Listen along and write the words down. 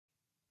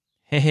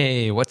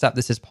Hey, what's up?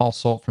 This is Paul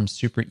Solt from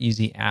Super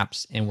Easy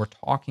Apps, and we're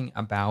talking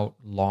about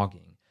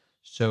logging.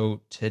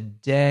 So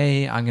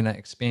today I'm going to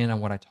expand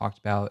on what I talked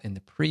about in the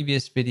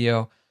previous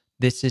video.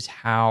 This is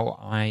how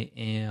I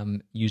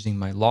am using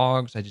my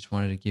logs. I just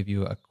wanted to give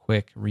you a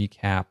quick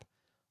recap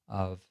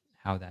of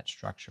how that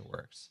structure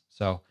works.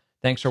 So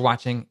thanks for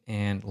watching,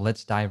 and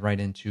let's dive right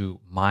into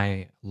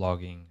my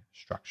logging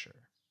structure.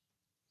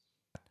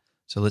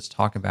 So let's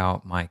talk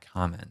about my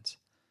comments.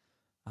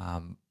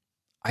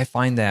 I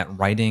find that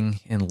writing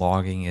and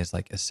logging is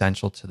like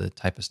essential to the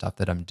type of stuff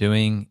that I'm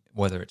doing,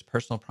 whether it's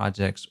personal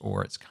projects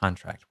or it's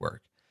contract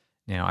work.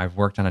 Now, I've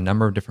worked on a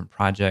number of different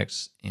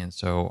projects, and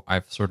so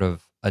I've sort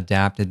of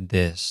adapted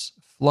this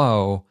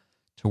flow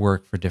to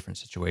work for different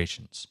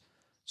situations.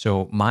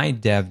 So my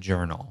dev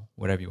journal,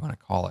 whatever you want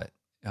to call it,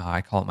 I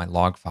call it my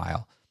log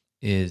file,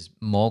 is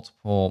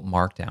multiple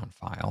markdown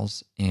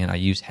files, and I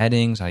use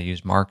headings, I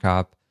use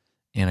markup,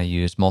 and I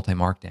use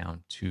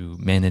multi-markdown to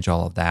manage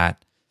all of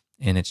that.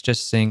 And it's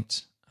just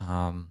synced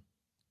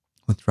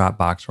with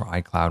Dropbox or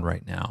iCloud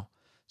right now.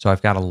 So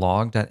I've got a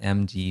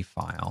log.md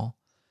file.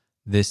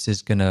 This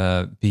is going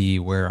to be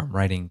where I'm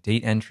writing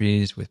date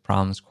entries with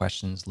problems,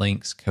 questions,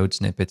 links, code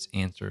snippets,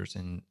 answers,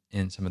 and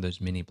in some of those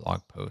mini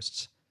blog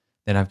posts.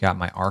 Then I've got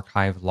my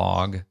archive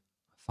log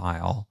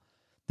file.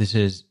 This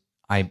is,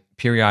 I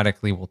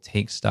periodically will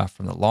take stuff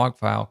from the log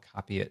file,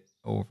 copy it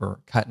over,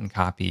 cut and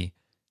copy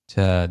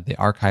to the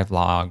archive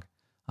log.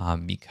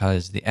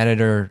 Because the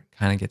editor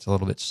kind of gets a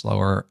little bit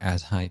slower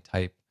as I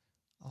type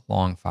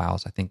long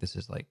files. I think this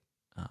is like,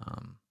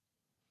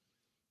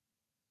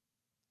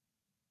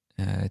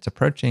 it's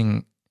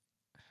approaching,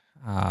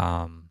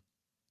 I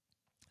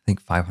think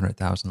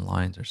 500,000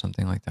 lines or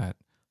something like that.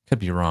 Could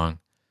be wrong.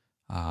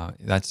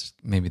 That's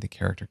maybe the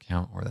character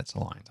count or that's the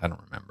lines. I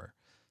don't remember.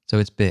 So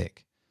it's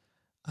big.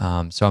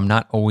 So I'm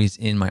not always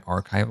in my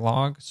archive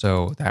log.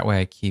 So that way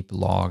I keep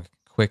log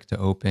quick to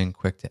open,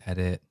 quick to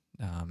edit.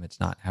 It's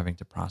not having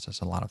to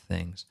process a lot of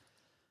things.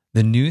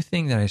 The new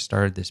thing that I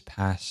started this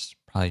past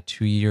probably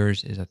 2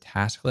 years is a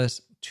task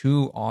list.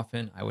 Too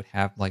often I would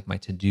have like my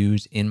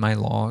to-dos in my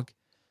log,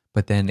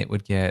 but then it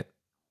would get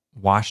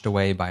washed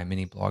away by a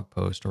mini blog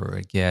post or it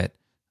would get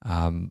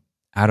out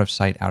of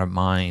sight, out of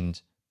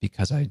mind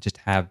because I just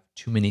have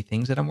too many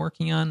things that I'm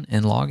working on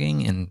and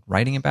logging and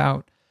writing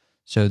about.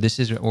 So this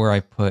is where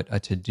I put a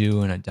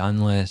to-do and a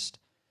done list.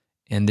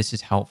 And this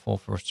is helpful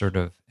for sort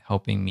of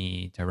helping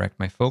me direct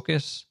my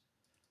focus.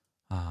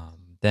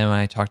 Then when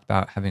I talked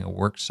about having a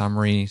work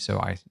summary, so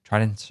I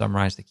try to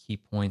summarize the key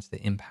points,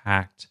 the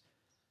impact,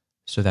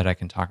 so that I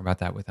can talk about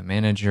that with a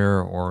manager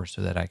or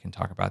so that I can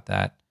talk about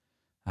that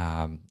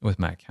with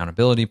my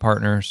accountability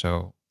partner.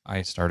 So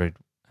I started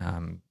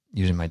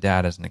using my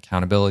dad as an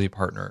accountability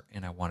partner,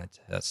 and I wanted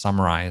to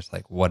summarize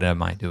like what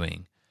am I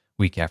doing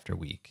week after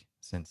week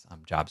since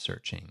I'm job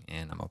searching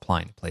and I'm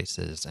applying to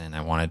places, and I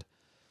wanted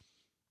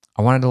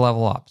to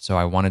level up. So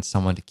I wanted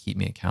someone to keep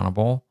me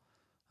accountable.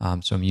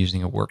 So I'm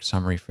using a work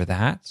summary for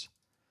that.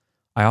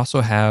 I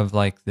also have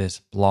like this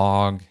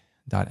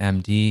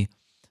blog.md.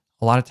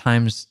 A lot of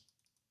times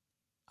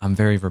I'm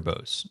very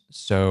verbose.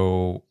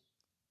 So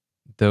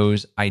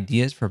those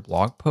ideas for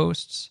blog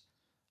posts,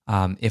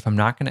 if I'm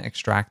not going to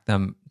extract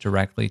them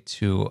directly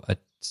to a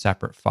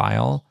separate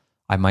file,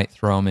 I might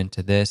throw them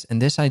into this. And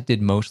this I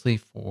did mostly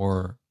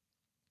for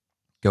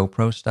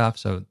GoPro stuff.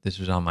 So this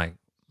was on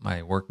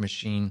my work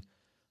machine.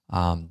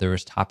 There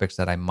was topics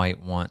that I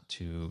might want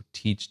to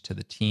teach to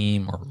the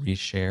team or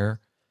reshare.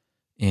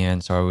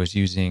 And so I was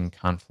using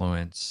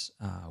Confluence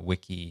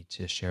Wiki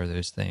to share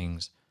those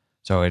things.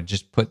 So I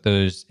just put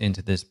those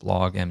into this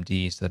blog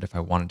MD so that if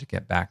I wanted to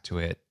get back to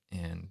it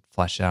and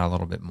flesh it out a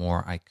little bit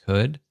more, I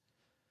could.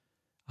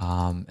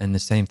 And the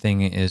same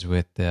thing is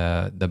with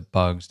the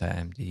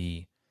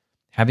bugs.md.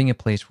 Having a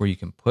place where you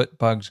can put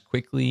bugs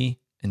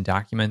quickly and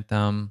document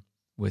them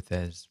with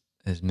as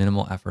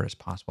minimal effort as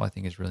possible, I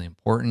think is really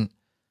important.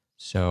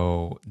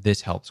 So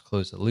this helps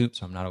close the loop,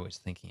 so I'm not always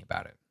thinking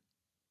about it.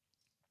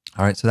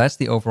 All right, so that's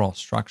the overall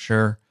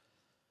structure.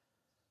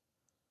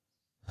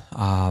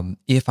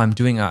 If I'm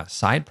doing a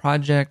side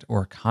project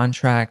or a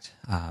contract,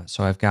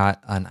 so I've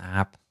got an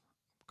app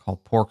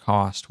called Pour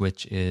Cost,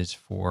 which is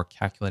for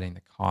calculating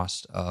the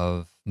cost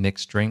of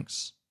mixed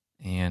drinks.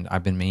 And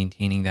I've been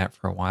maintaining that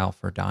for a while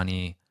for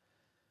Donnie.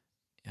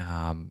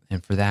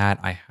 And for that,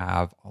 I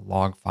have a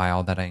log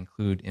file that I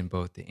include in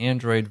both the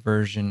Android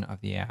version of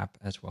the app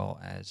as well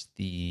as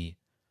the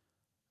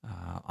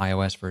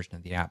iOS version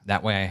of the app.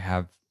 That way I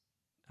have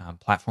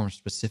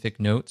platform-specific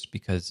notes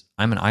because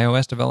I'm an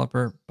iOS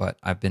developer, but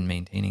I've been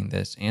maintaining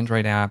this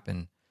Android app,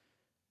 and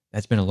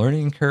that's been a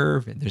learning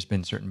curve. There's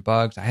been certain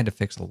bugs. I had to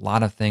fix a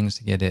lot of things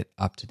to get it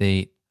up to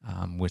date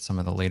with some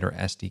of the later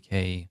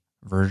SDK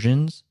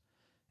versions.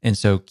 And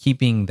so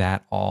keeping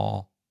that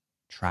all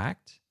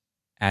tracked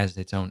as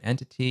its own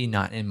entity,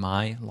 not in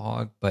my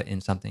log, but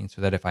in something so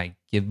that if I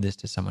give this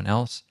to someone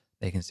else,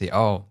 they can see,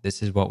 oh,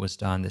 this is what was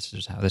done. This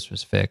is how this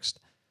was fixed.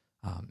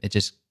 It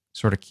just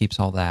sort of keeps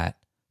all that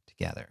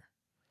together.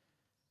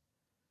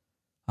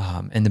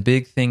 And the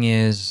big thing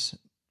is,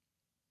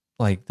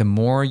 like the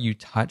more you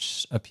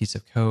touch a piece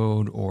of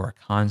code or a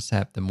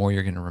concept, the more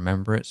you're going to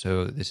remember it.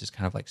 So this is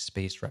kind of like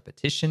spaced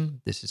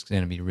repetition. This is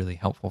going to be really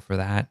helpful for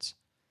that.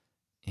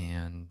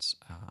 And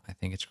I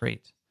think it's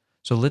great.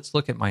 So let's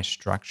look at my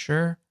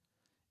structure.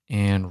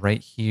 And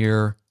right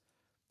here,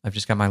 I've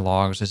just got my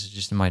logs. This is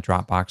just in my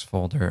Dropbox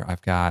folder.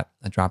 I've got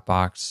a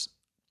Dropbox.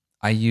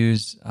 I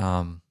use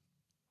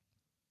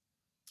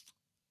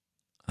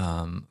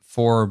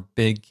 4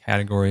 big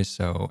categories.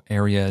 So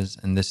areas,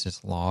 and this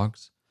is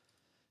logs.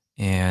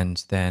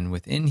 And then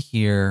within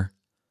here,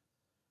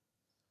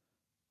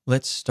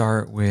 let's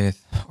start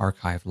with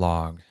archive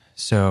log.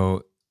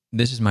 So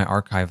this is my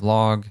archive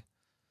log.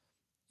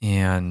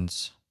 And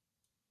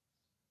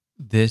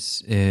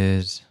this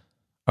is,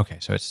 okay,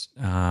 so it's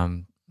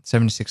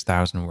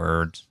 76,000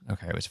 words.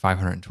 Okay, it was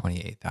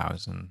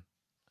 528,000,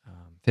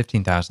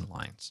 15,000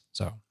 lines.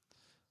 So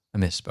I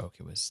misspoke.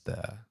 It was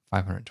the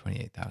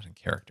 528,000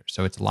 characters.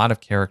 So it's a lot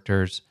of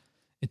characters.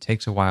 It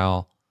takes a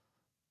while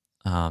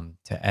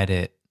to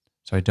edit.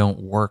 So I don't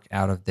work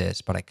out of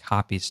this, but I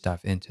copy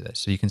stuff into this.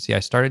 So you can see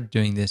I started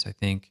doing this, I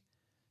think,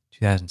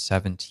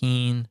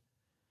 2017.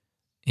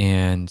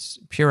 And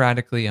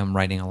periodically I'm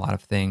writing a lot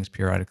of things.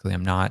 Periodically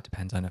I'm not.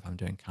 Depends on if I'm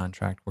doing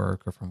contract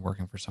work or if I'm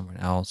working for someone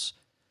else.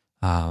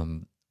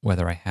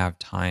 Whether I have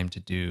time to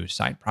do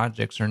side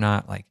projects or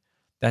not. Like,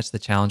 that's the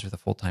challenge with a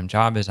full-time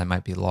job, is I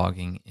might be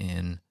logging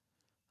in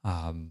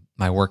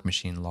my work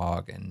machine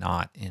log and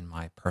not in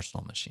my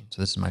personal machine.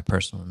 So this is my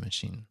personal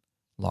machine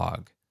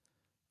log,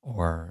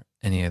 or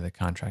any of the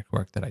contract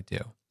work that I do.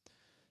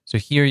 So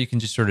here you can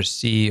just sort of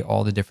see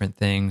all the different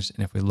things.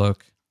 And if we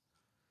look,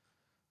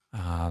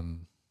 you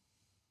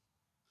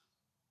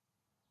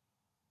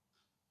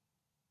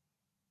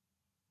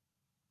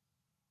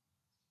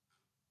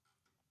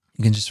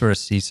can just sort of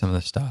see some of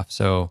the stuff.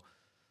 So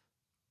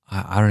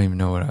I don't even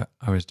know what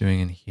I was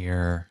doing in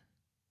here.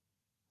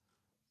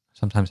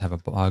 Sometimes have a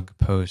blog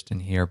post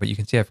in here, but you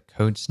can see I have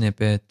code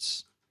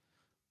snippets,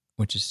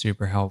 which is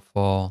super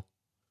helpful.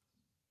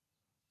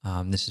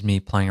 This is me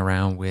playing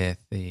around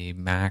with the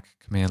Mac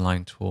command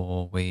line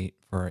tool, wait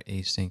for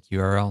async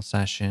URL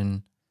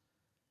session.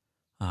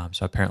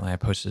 So apparently I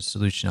posted a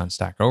solution on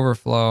Stack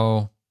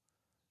Overflow,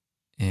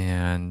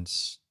 and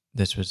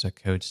this was a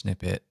code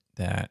snippet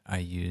that I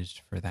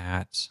used for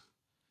that.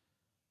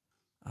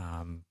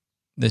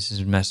 This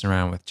is messing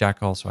around with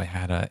Jekyll. So I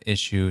had an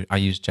issue. I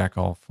use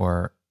Jekyll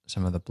for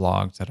some of the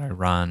blogs that I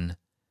run,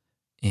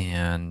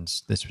 and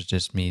this was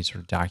just me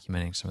sort of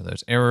documenting some of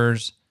those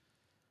errors.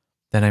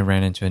 Then I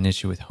ran into an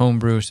issue with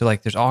Homebrew. So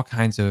like, there's all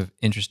kinds of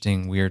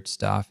interesting, weird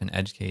stuff and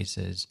edge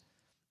cases.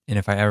 And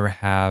if I ever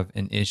have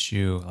an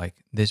issue, like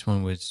this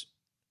one was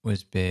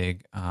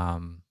big.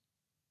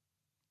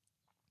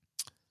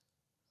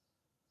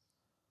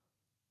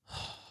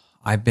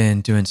 I've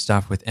been doing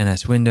stuff with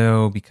NS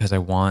Window because I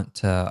want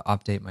to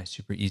update my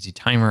super easy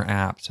timer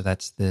app. So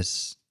that's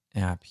this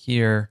app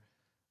here,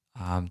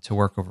 to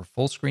work over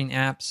full screen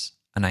apps.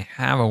 And I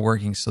have a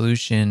working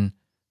solution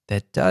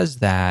that does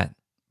that,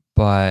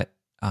 but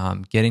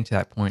getting to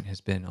that point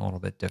has been a little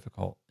bit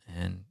difficult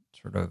and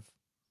sort of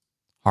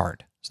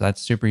hard. So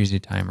that's super easy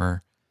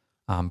timer.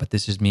 But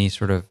this is me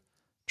sort of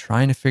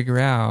trying to figure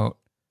out,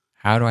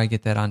 how do I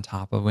get that on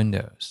top of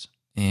Windows?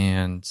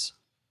 And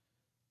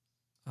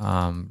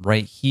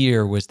right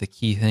here was the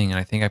key thing. And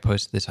I think I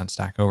posted this on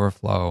Stack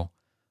Overflow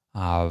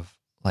of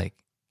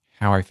like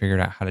how I figured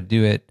out how to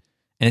do it.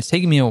 And it's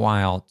taken me a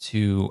while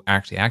to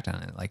actually act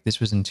on it. Like, this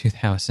was in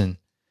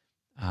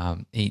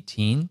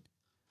 2018,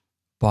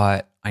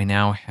 but I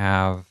now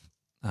have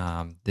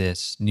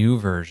this new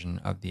version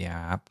of the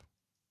app.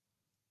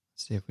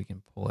 Let's see if we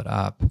can pull it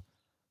up.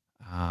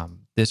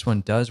 This one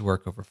does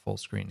work over full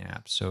screen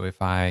apps. So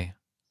if I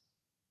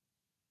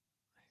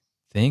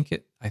think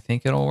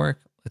it'll work.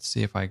 Let's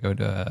see if I go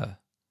to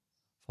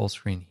full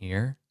screen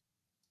here,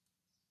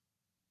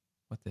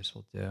 what this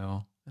will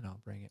do, and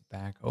I'll bring it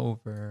back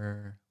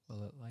over.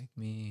 Will it like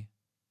me?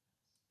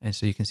 And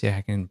so you can see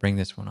I can bring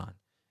this one on.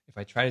 If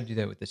I try to do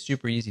that with the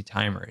super easy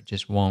timer,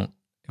 it won't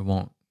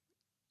come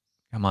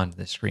onto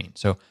the screen.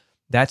 So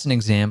that's an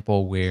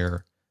example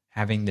where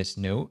having this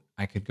note,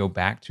 I could go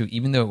back to,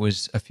 even though it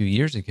was a few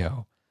years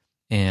ago,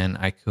 and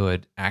I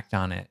could act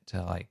on it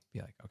to like be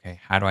like, okay,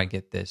 how do I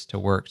get this to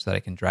work so that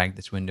I can drag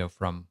this window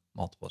from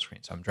multiple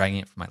screens? So I'm dragging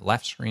it from my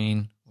left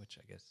screen, which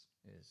I guess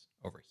is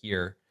over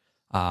here,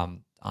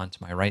 onto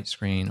my right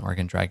screen, or I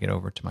can drag it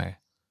over to my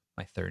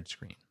third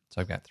screen. So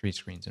I've got 3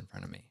 screens in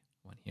front of me,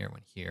 one here,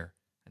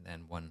 and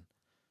then one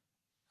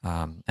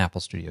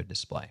Apple Studio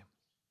display.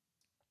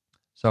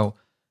 So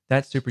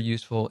that's super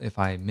useful. If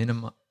I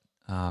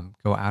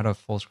go out of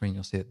full screen,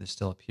 you'll see that this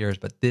still appears,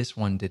 but this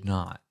one did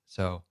not.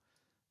 So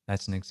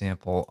that's an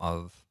example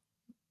of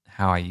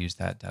how I use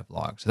that dev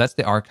log. So that's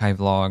the archive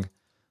log,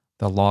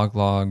 the log,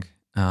 log.md.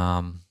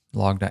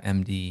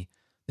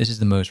 This is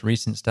the most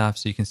recent stuff.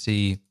 So you can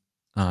see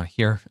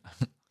here,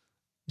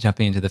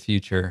 jumping into the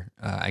future,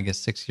 I guess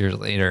 6 years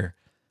later,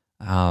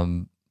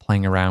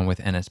 playing around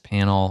with NS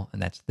Panel,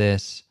 and that's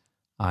this.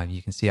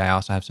 You can see I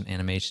also have some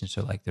animation.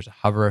 So like there's a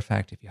hover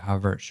effect. If you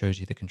hover, it shows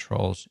you the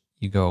controls.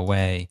 You go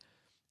away,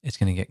 it's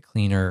going to get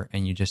cleaner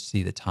and you just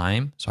see the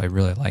time. So I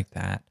really like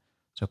that.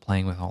 So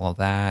playing with all of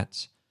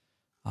that,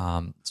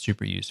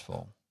 super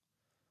useful.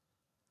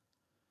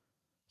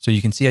 So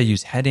you can see I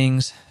use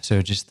headings.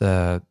 So just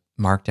the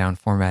markdown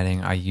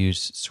formatting, I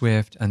use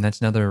Swift. And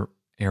that's another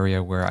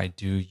area where I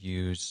do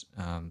use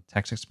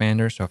text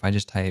expander. So if I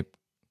just type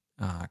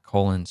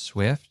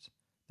 :Swift,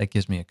 that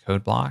gives me a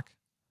code block,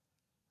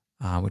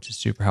 which is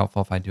super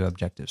helpful. If I do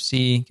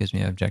Objective-C, it gives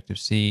me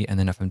Objective-C. And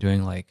then if I'm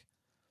doing like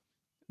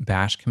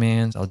bash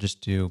commands, I'll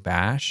just do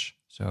bash.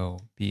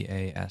 So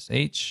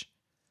BASH.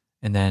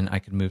 And then I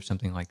could move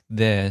something like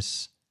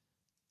this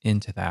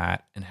into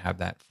that and have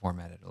that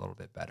formatted a little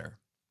bit better.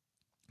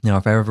 Now,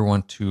 if I ever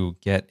want to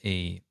get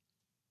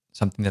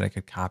something that I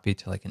could copy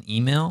to like an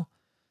email,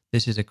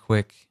 this is a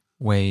quick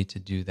way to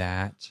do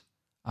that.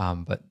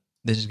 But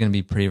this is going to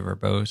be pretty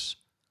verbose.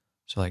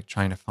 So like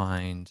trying to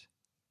find,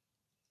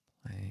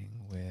 playing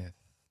with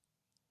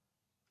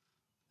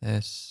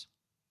this,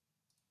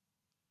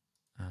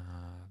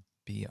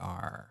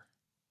 BR.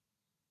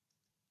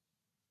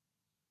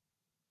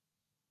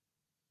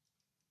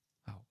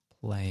 Oh,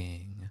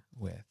 playing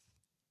with.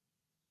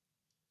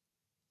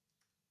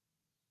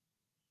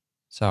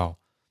 So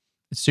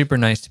it's super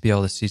nice to be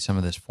able to see some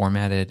of this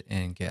formatted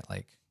and get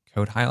like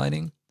code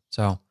highlighting.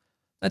 So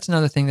that's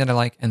another thing that I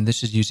like. And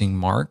this is using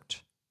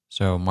marked.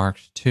 So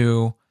marked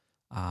 2,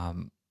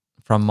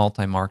 from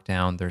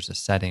multi-markdown, there's a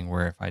setting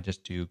where if I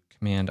just do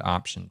Command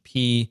Option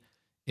P,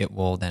 it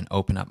will then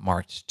open up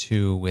marked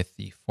 2 with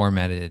the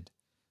formatted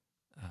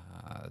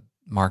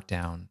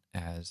markdown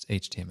as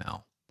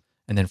HTML.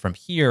 And then from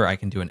here, I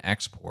can do an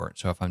export.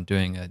 So if I'm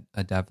doing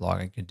a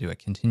devlog, I could do a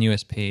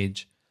continuous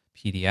page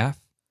PDF,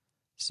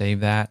 save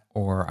that,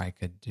 or I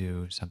could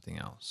do something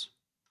else.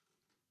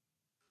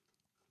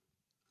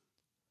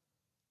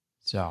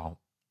 So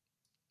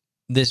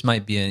this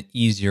might be an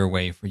easier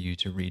way for you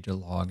to read your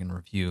log and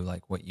review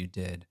like what you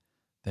did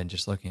than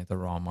just looking at the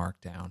raw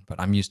markdown. But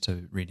I'm used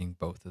to reading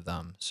both of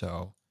them,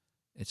 so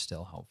it's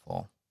still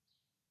helpful.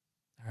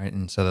 All right,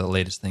 and so the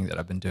latest thing that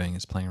I've been doing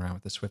is playing around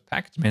with the Swift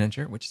Package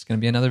Manager, which is going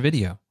to be another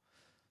video.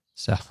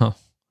 So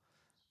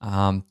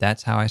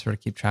that's how I sort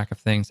of keep track of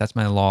things. That's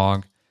my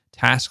log.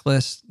 Task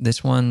list,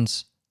 this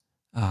one's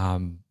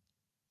going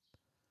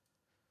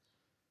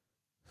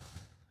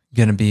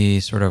to be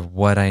sort of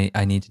what I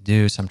need to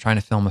do. So I'm trying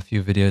to film a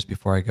few videos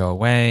before I go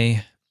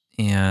away.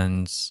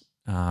 And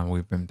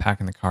we've been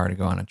packing the car to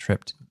go on a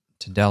trip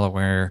to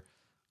Delaware,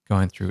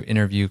 going through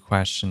interview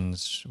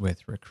questions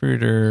with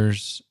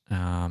recruiters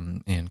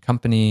and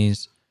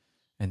companies,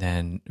 and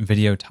then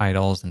video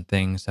titles and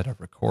things that I've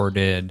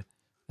recorded,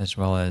 as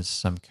well as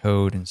some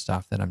code and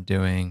stuff that I'm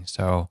doing.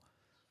 So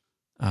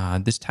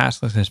this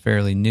task list is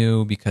fairly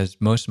new because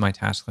most of my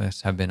task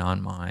lists have been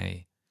on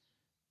my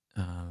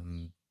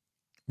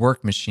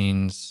work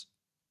machines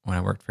when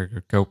I worked for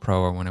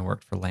GoPro or when I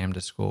worked for Lambda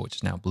School, which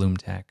is now Bloom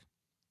Tech.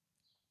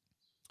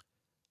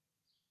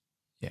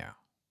 Yeah.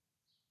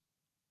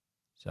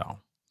 So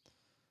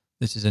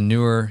this is a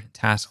newer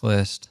task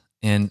list,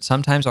 and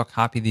sometimes I'll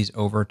copy these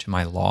over to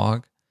my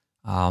log,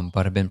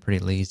 but I've been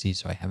pretty lazy,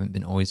 so I haven't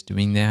been always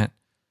doing that.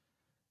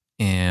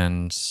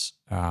 And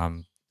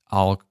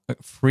I'll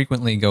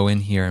frequently go in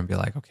here and be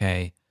like,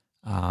 okay,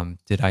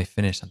 did I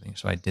finish something?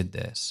 So I did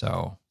this.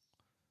 So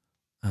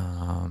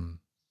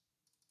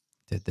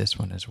did this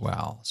one as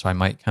well. So I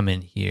might come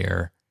in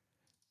here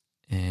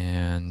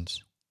and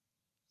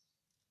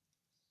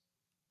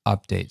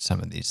update some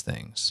of these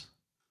things.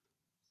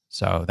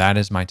 So that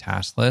is my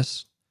task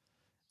list.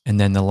 And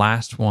then the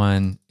last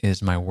one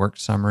is my work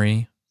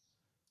summary.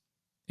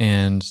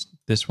 And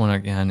this one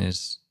again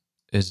is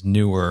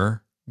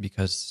newer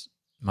because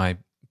my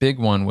big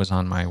one was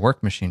on my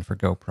work machine for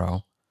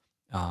GoPro.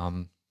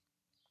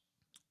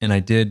 And I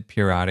did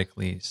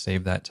periodically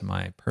save that to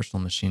my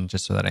personal machine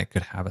just so that I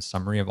could have a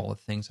summary of all the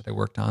things that I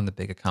worked on, the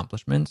big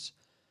accomplishments.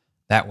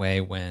 That way,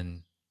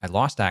 when I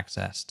lost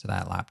access to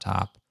that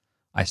laptop,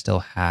 I still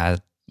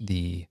had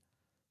the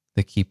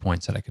key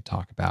points that I could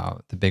talk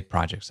about, the big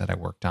projects that I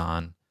worked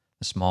on,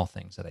 the small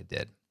things that I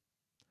did.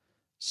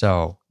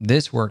 So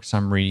this work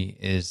summary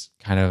is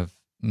kind of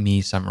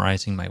me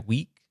summarizing my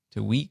week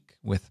to week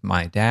with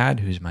my dad,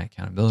 who's my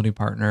accountability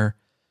partner,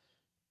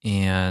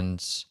 and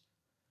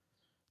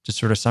just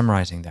sort of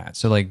summarizing that.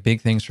 So like big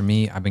things for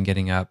me, I've been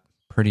getting up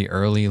pretty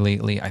early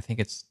lately. I think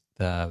it's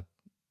the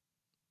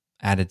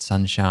added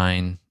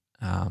sunshine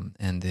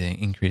and the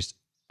increased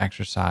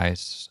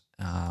exercise,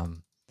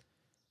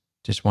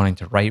 just wanting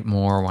to write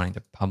more, wanting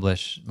to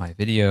publish my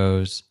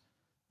videos.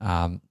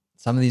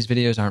 Some of these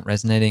videos aren't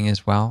resonating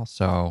as well.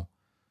 So,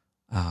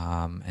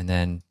 and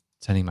then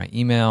sending my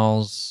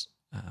emails,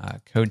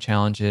 code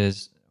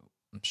challenges.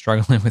 I'm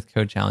struggling with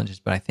code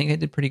challenges, but I think I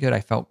did pretty good. I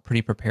felt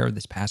pretty prepared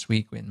this past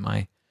week in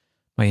my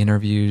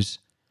interviews.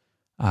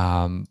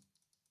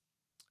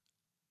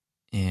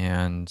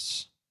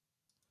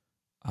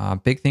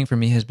 Big thing for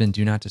me has been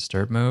do not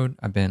disturb mode.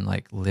 I've been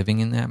like living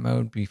in that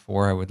mode.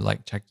 Before I would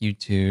like check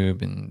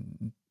YouTube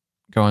and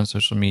go on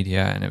social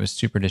media, and it was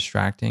super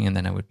distracting, and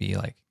then I would be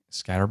like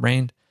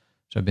scatterbrained.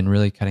 So I've been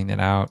really cutting that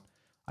out.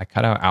 I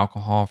cut out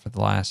alcohol for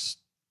the last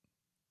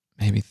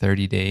maybe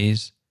 30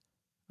 days,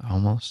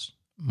 almost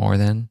more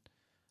than.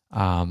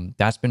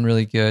 That's been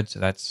really good. So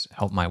that's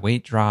helped my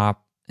weight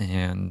drop,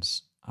 and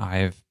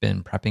I've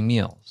been prepping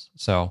meals.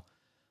 So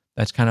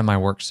that's kind of my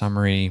work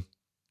summary.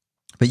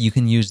 But you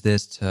can use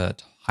this to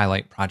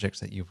highlight projects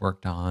that you've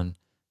worked on,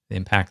 the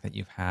impact that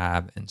you've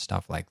had, and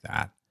stuff like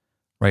that.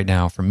 Right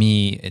now, for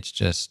me, it's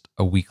just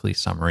a weekly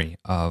summary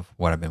of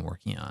what I've been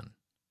working on.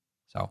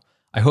 So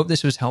I hope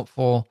this was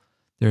helpful.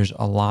 There's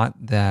a lot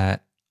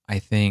that I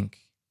think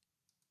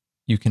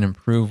you can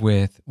improve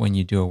with when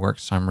you do a work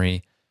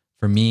summary.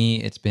 For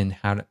me, it's been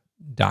how to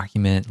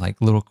document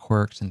like little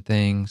quirks and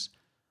things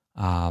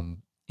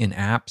in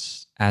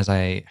apps as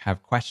I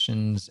have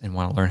questions and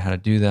want to learn how to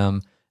do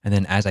them. And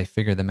then as I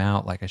figure them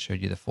out, like I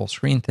showed you the full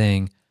screen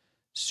thing,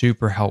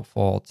 super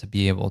helpful to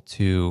be able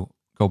to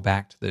go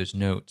back to those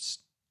notes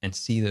and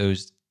see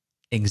those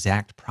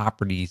exact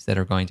properties that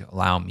are going to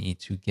allow me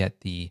to get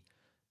the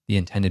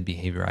intended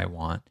behavior I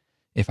want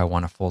if I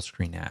want a full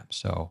screen app.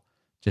 So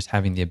just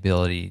having the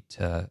ability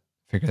to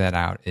figure that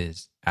out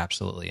is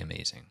absolutely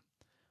amazing.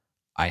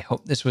 I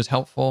hope this was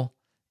helpful.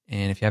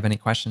 And if you have any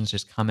questions,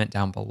 just comment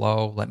down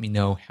below. Let me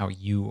know how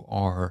you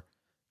are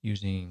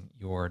using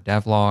your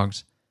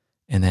devlogs.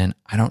 And then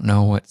I don't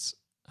know what's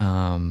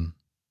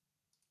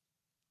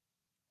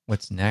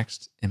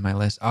next in my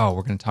list. Oh,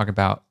 we're going to talk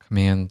about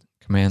command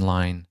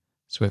line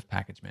Swift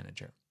Package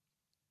Manager.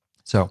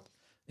 So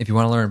if you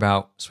want to learn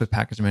about Swift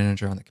Package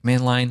Manager on the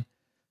command line,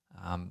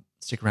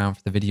 stick around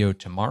for the video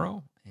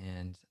tomorrow,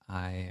 and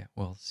I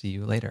will see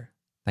you later.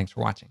 Thanks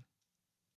for watching.